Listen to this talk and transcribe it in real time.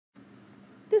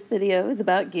This video is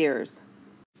about gears.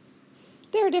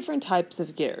 There are different types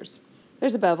of gears.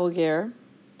 There's a bevel gear,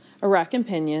 a rack and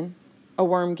pinion, a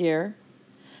worm gear,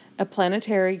 a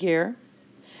planetary gear,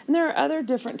 and there are other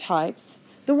different types.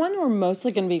 The one we're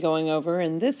mostly going to be going over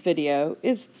in this video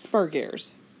is spur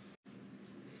gears.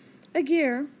 A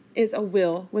gear is a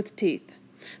wheel with teeth.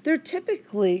 They're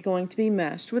typically going to be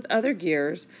meshed with other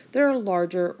gears that are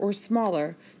larger or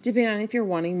smaller, depending on if you're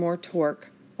wanting more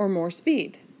torque or more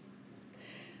speed.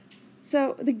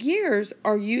 So the gears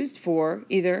are used for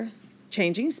either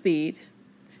changing speed,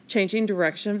 changing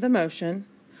direction of the motion,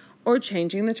 or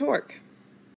changing the torque.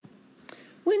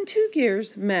 When two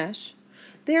gears mesh,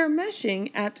 they are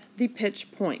meshing at the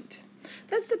pitch point.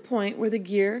 That's the point where the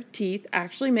gear teeth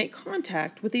actually make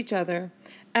contact with each other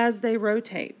as they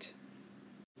rotate.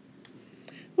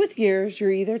 With gears,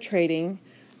 you're either trading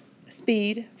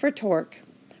speed for torque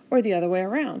or the other way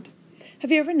around.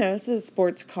 Have you ever noticed that a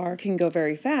sports car can go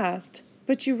very fast,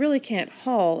 but you really can't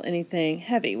haul anything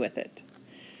heavy with it?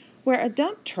 Where a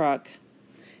dump truck,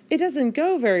 it doesn't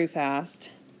go very fast,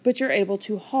 but you're able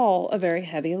to haul a very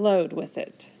heavy load with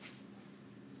it.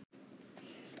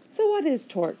 So what is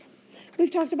torque?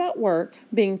 We've talked about work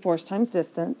being force times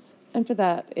distance, and for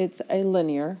that it's a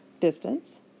linear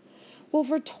distance. Well,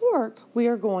 for torque, we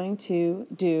are going to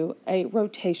do a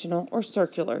rotational or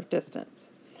circular distance.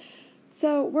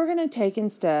 So we're going to take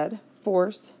instead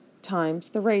force times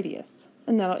the radius,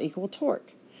 and that'll equal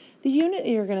torque. The unit that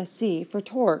you're going to see for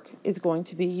torque is going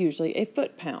to be usually a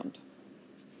foot-pound.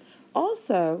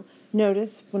 Also,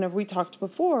 notice whenever we talked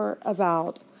before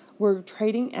about we're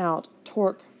trading out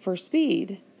torque for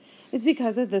speed, it's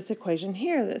because of this equation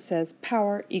here that says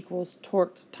power equals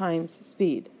torque times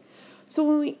speed. So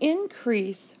when we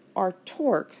increase our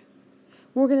torque,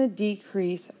 we're going to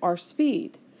decrease our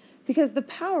speed, because the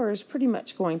power is pretty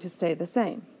much going to stay the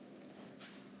same.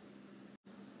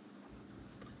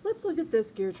 Let's look at this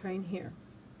gear train here.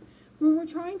 When we're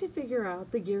trying to figure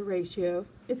out the gear ratio,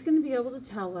 it's going to be able to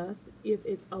tell us if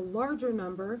it's a larger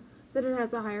number, that it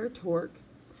has a higher torque,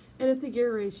 and if the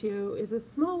gear ratio is a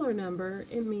smaller number,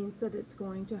 it means that it's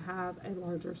going to have a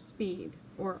larger speed,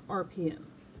 or RPM.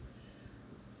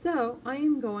 So I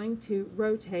am going to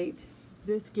rotate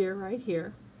this gear right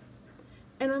here,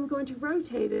 and I'm going to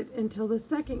rotate it until the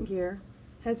second gear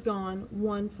has gone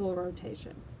one full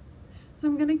rotation. So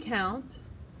I'm going to count.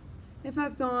 If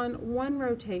I've gone one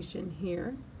rotation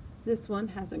here, this one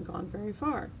hasn't gone very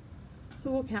far. So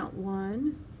we'll count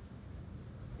 1,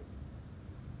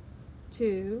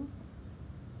 2,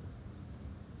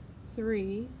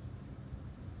 3,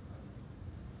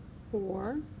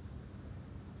 4,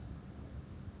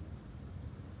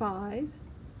 5,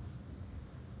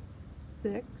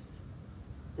 6,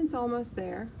 it's almost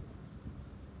there,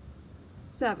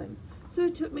 7. So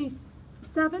it took me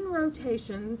 7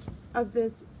 rotations of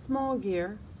this small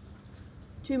gear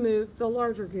to move the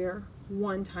larger gear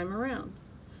one time around.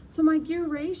 So my gear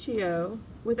ratio,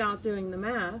 without doing the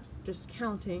math, just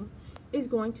counting, is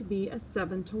going to be a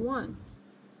 7-to-1.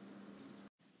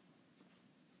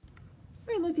 All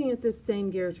right, looking at this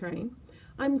same gear train,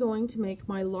 I'm going to make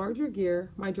my larger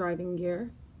gear my driving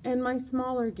gear and my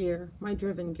smaller gear my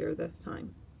driven gear this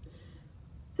time.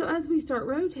 So as we start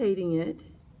rotating it,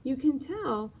 you can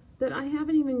tell that I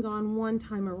haven't even gone one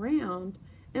time around,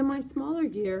 and my smaller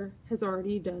gear has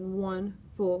already done one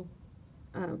full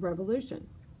revolution.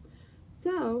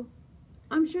 So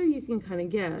I'm sure you can kind of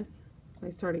guess, I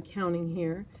started counting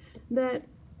here, that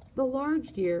the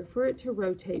large gear, for it to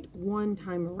rotate one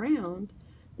time around,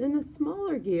 then the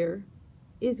smaller gear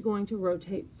is going to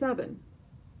rotate 7.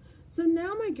 So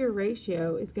now my gear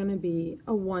ratio is going to be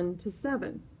a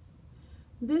 1-to-7.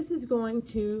 This is going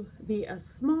to be a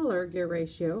smaller gear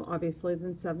ratio, obviously,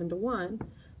 than 7-to-1.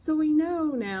 So we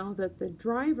know now that the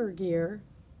driver gear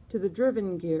to the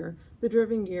driven gear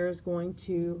is going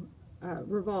to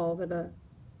revolve at a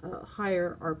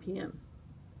higher RPM.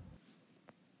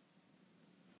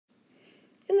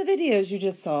 In the videos you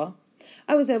just saw,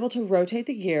 I was able to rotate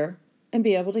the gear and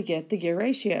be able to get the gear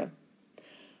ratio.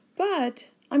 But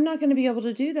I'm not going to be able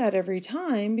to do that every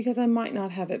time because I might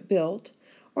not have it built,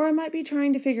 or I might be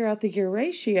trying to figure out the gear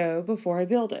ratio before I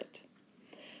build it.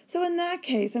 So in that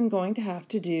case, I'm going to have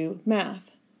to do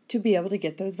math to be able to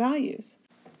get those values.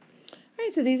 All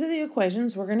right, so these are the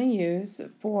equations we're going to use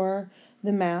for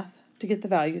the math to get the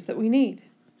values that we need.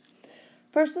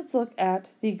 First, let's look at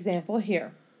the example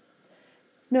here.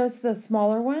 Notice the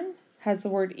smaller one has the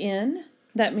word in.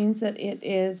 That means that it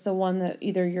is the one that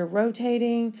either you're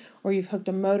rotating or you've hooked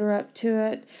a motor up to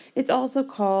it. It's also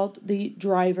called the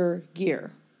driver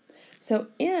gear. So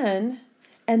in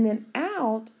and then out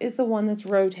out is the one that's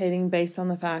rotating based on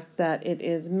the fact that it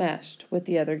is meshed with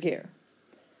the other gear.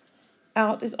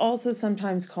 Out is also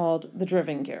sometimes called the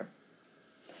driven gear.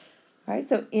 All right,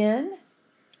 so in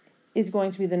is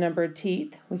going to be the number of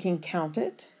teeth. We can count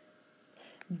it.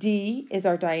 D is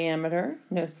our diameter.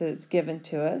 Notice that it's given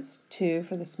to us. 2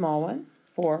 for the small one,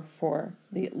 4 for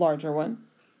the larger one.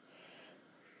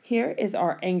 Here is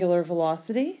our angular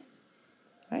velocity.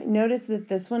 All right, notice that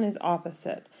this one is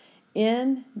opposite.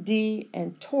 N, D,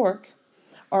 and torque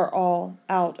are all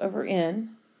out over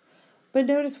in. But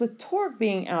notice with torque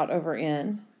being out over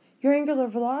in, your angular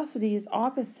velocity is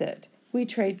opposite. We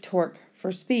trade torque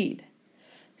for speed.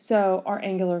 So our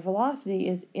angular velocity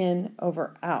is in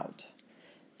over out.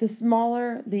 The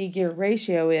smaller the gear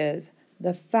ratio is,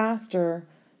 the faster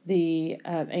the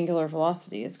angular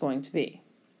velocity is going to be.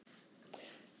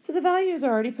 So the values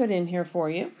are already put in here for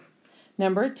you.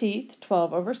 Number of teeth,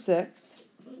 12 over 6.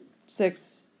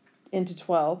 6 into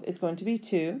 12 is going to be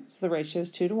 2, so the ratio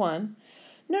is 2 to 1.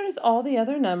 Notice all the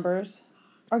other numbers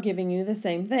are giving you the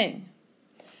same thing.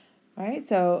 All right,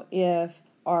 so if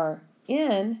our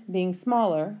in, being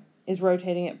smaller, is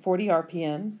rotating at 40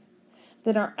 RPMs,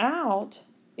 then our out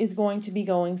is going to be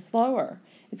going slower.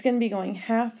 It's going to be going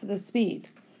half the speed.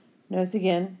 Notice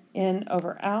again, in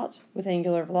over out with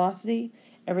angular velocity.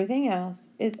 Everything else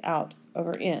is out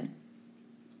over in.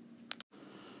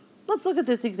 Let's look at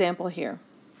this example here.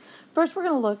 First, we're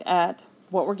going to look at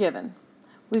what we're given.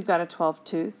 We've got a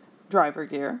 12-tooth driver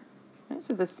gear. Okay,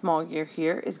 so this small gear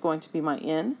here is going to be my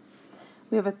in.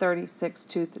 We have a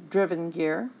 36-tooth driven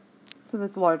gear. So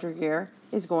this larger gear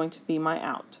is going to be my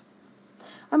out.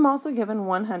 I'm also given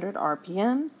 100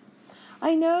 RPMs.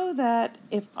 I know that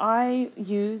if I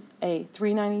use a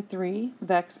 393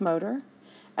 VEX motor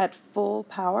at full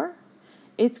power,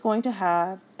 it's going to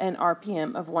have an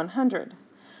RPM of 100.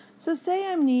 So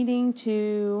say I'm needing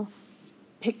to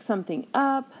pick something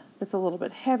up that's a little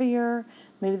bit heavier,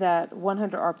 maybe that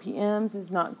 100 RPMs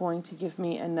is not going to give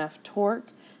me enough torque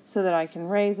so that I can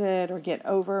raise it or get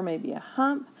over maybe a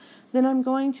hump, then I'm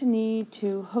going to need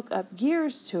to hook up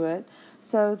gears to it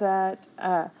so that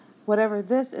whatever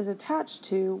this is attached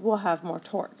to will have more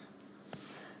torque.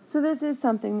 So this is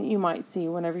something that you might see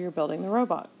whenever you're building the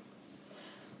robot.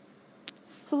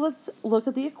 So let's look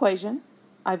at the equation.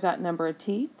 I've got number of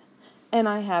teeth and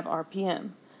I have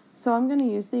RPM. So I'm going to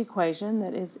use the equation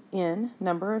that is in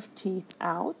number of teeth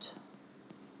out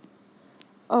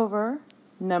over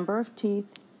number of teeth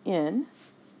in,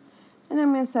 and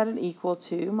I'm going to set it equal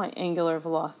to my angular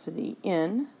velocity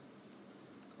in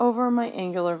over my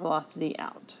angular velocity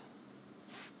out.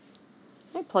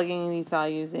 Okay, plugging these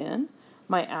values in,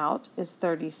 my out is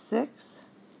 36,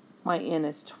 my in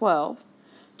is 12.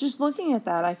 Just looking at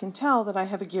that, I can tell that I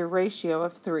have a gear ratio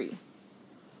of 3.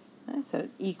 I set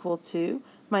it equal to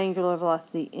my angular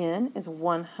velocity in is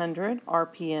 100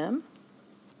 RPM,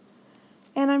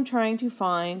 and I'm trying to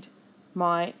find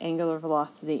my angular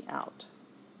velocity out.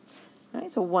 All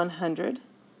right, so 100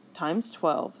 times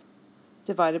 12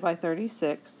 divided by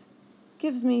 36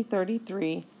 gives me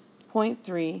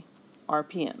 33.3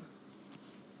 RPM.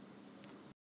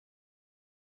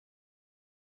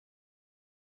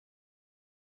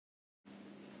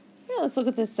 Now let's look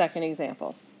at this second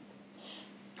example.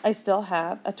 I still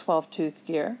have a 12-tooth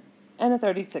gear and a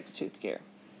 36-tooth gear.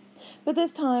 But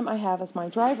this time I have as my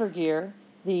driver gear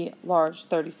the large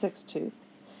 36-tooth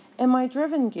and my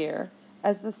driven gear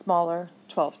as the smaller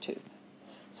 12-tooth.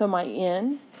 So my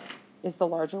in is the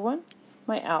larger one,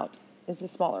 my out is the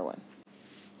smaller one.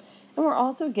 And we're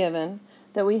also given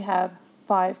that we have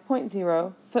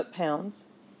 5.0 foot-pounds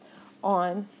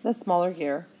on the smaller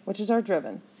gear, which is our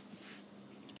driven.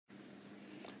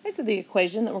 Okay, so the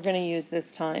equation that we're going to use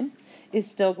this time is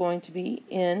still going to be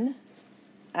in,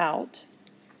 out,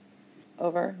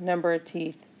 over number of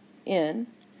teeth in.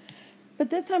 But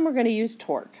this time we're going to use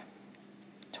torque.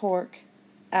 Torque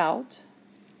out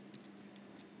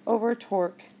over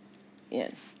torque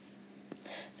in.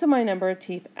 So my number of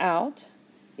teeth out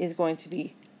is going to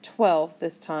be 12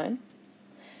 this time,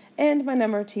 and my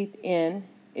number of teeth in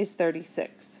is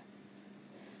 36.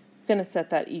 I'm going to set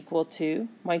that equal to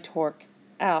my torque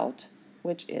out,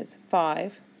 which is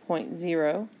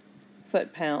 5.0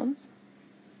 foot-pounds,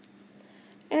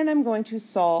 and I'm going to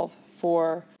solve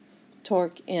for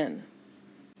torque in.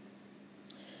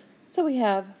 So we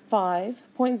have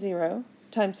 5.0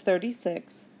 times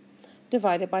 36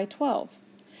 divided by 12,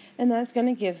 and that's going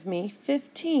to give me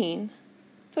 15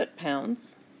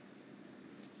 foot-pounds.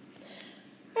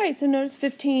 All right, so notice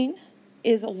 15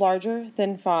 is larger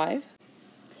than 5.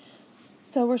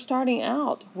 So we're starting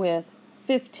out with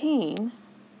 15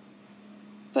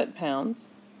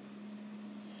 foot-pounds.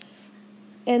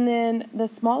 And then the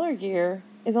smaller gear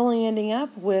is only ending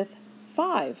up with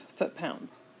 5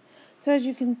 foot-pounds. So as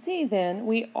you can see then,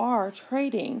 we are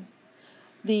trading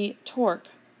the torque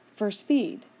for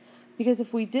speed. Because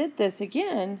if we did this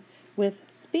again with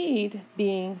speed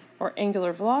being, or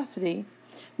angular velocity,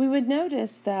 we would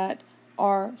notice that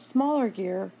our smaller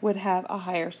gear would have a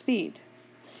higher speed.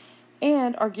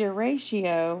 And our gear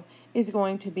ratio is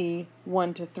going to be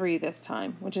 1 to 3 this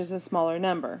time, which is a smaller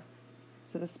number.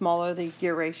 So the smaller the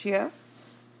gear ratio,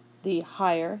 the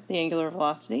higher the angular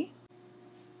velocity,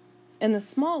 and the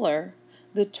smaller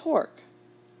the torque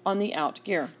on the out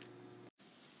gear.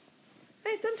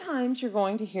 And sometimes you're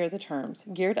going to hear the terms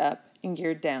geared up and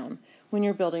geared down when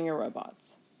you're building your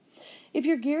robots. If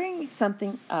you're gearing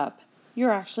something up,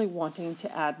 you're actually wanting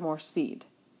to add more speed.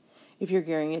 If you're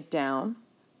gearing it down,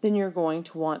 then you're going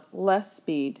to want less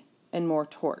speed and more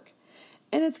torque.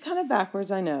 And it's kind of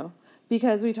backwards, I know,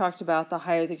 because we talked about the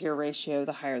higher the gear ratio,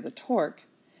 the higher the torque,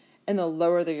 and the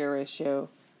lower the gear ratio,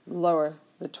 lower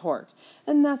the torque.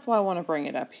 And that's why I want to bring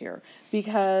it up here,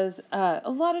 because a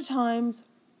lot of times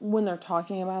when they're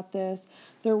talking about this,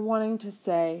 they're wanting to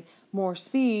say more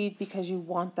speed because you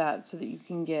want that so that you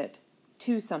can get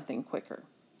to something quicker.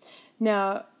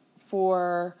 Now,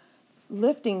 for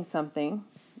lifting something,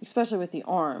 especially with the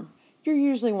arm, you're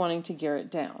usually wanting to gear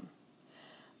it down.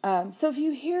 So if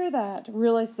you hear that,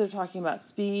 realize they're talking about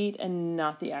speed and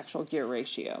not the actual gear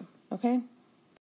ratio, okay?